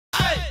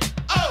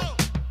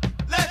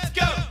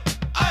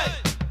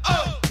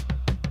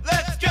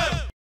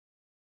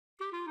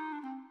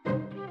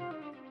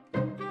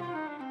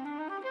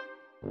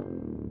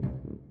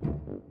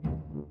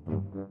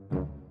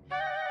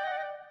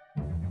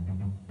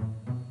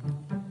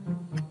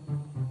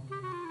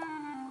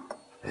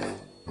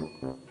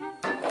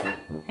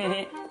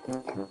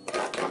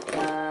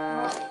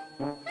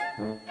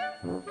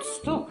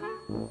Stuck.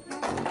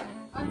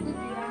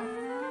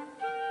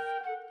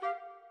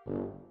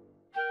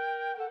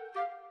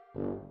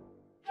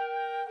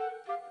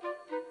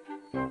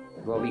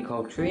 Robbie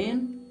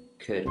Coltrane,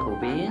 Kurt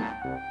Cobain,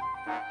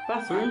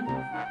 bathroom,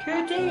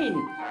 curtain.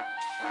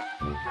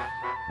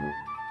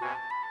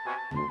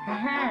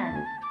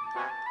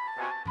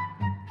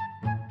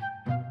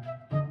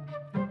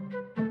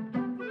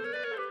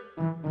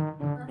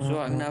 So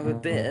I can have a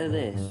bit of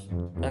this.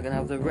 I can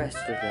have the rest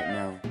of it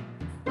now.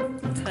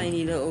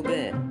 Tiny little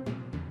bit.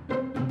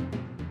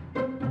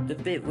 The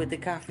bit with the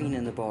caffeine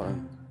in the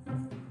bottom.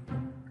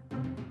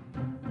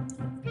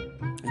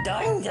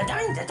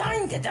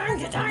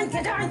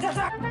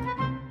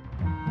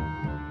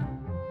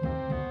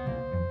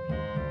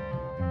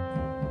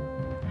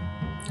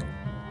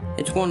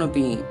 It's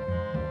wannabe.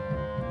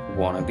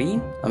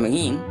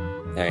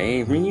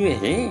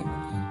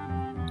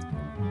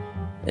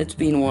 It's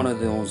been one of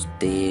those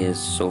days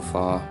so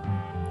far,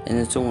 and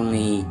it's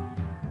only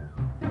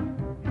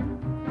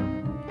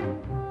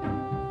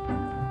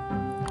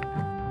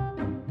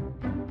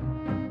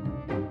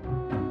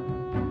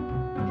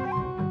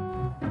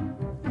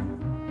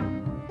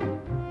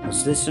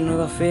Is this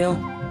another fail?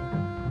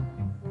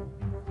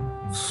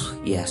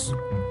 Yes.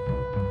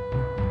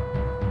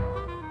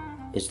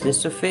 Is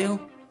this a fail?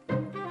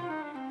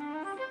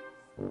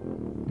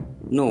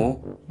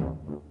 No.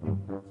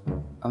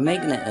 I'm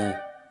making it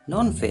a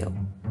non-fail.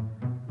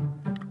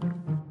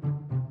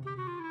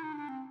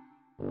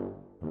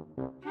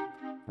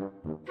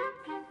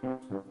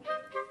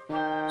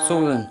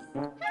 So then,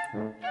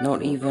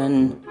 not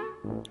even,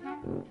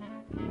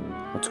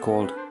 what's it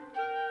called,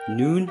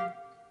 noon?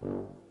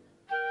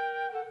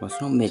 Well, it's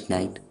not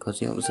midnight, because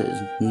the opposite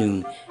is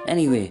noon.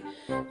 Anyway,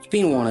 it's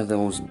been one of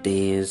those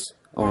days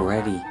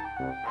already,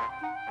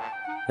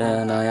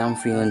 and I am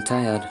feeling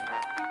tired.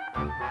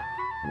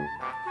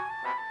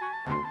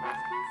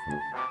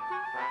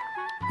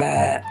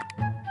 Bah.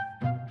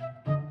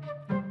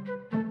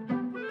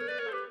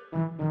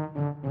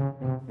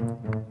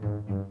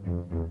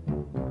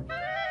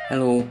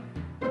 Hello,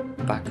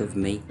 back of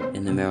me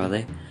in the mirror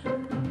there.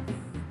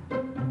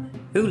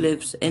 Who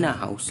lives in a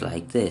house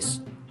like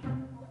this?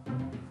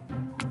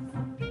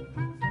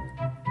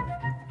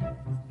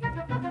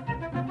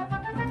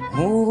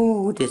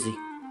 Oh, dizzy.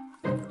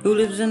 Who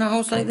lives in a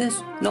house like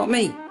this? Not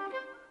me.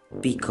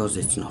 Because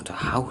it's not a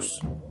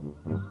house.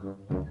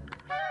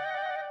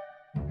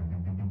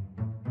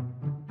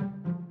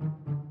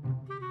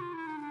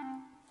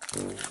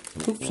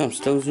 Oops, I'm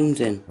still zoomed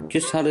in.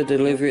 Just had a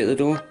delivery at the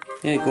door.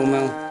 There you go,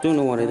 Mel. Don't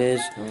know what it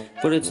is,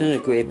 but it's in a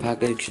grey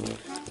package.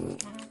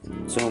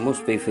 So it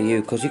must be for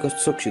you, because you got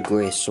such a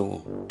grey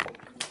soul.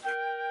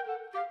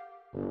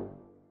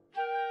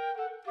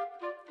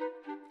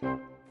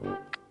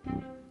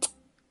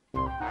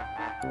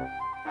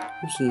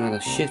 What's another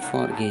shit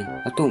fart again?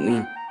 I don't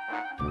mean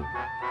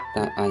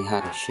that I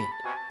had a shit.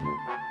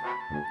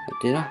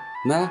 Did I?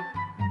 Mel?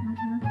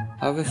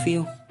 Have a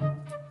feel?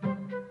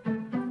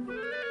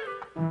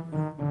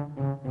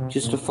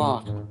 Just a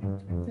fart.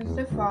 Just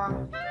a fart.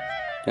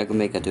 I can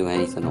make her do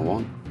anything I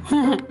want.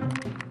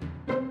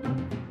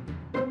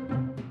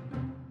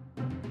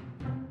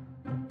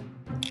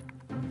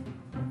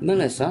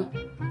 Melissa?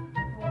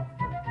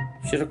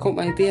 Should I cut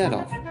my beard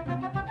off?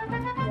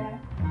 Yeah.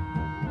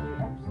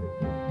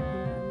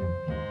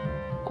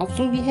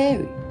 Absolutely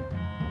hairy.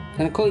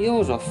 Can I cut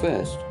yours off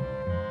first?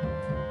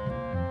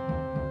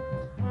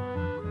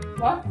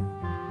 What?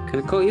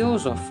 Can I cut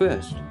yours off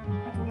first? I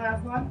can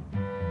have one.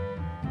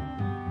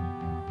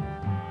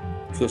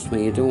 Trust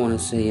me, you don't want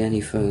to see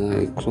anything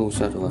like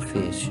closer to her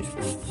face. She's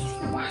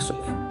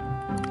massive.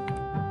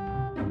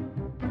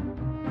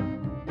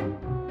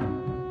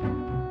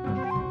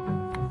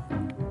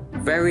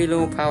 Very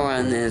low power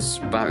in this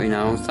battery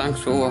now. Thanks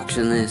for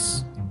watching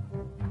this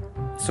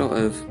sort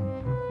of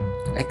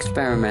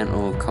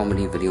experimental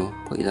comedy video.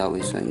 Put it that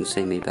way so you can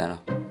see me better.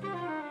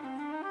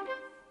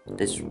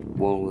 This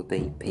wall will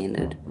be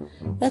painted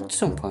at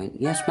some point.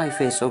 Yes, my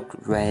face looked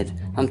red.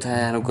 I'm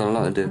tired, I've got a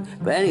lot to do.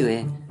 But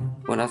anyway,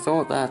 when I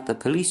thought that the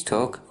police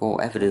took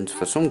for evidence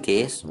for some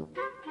case,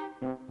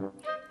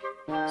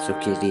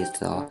 such idiots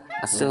though,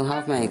 I still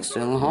have my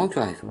external hard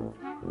drive.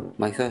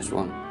 My first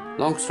one.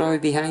 Long story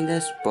behind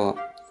this, but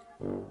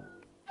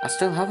I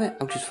still have it.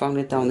 I've just found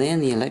it down there in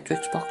the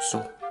electrics box,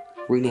 so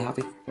really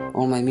happy.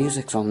 All my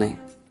music's on there.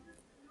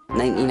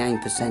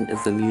 99%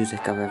 of the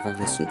music I've ever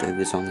listened to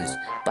is on this.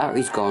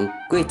 Battery's gone.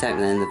 Great time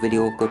to end the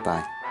video.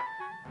 Goodbye.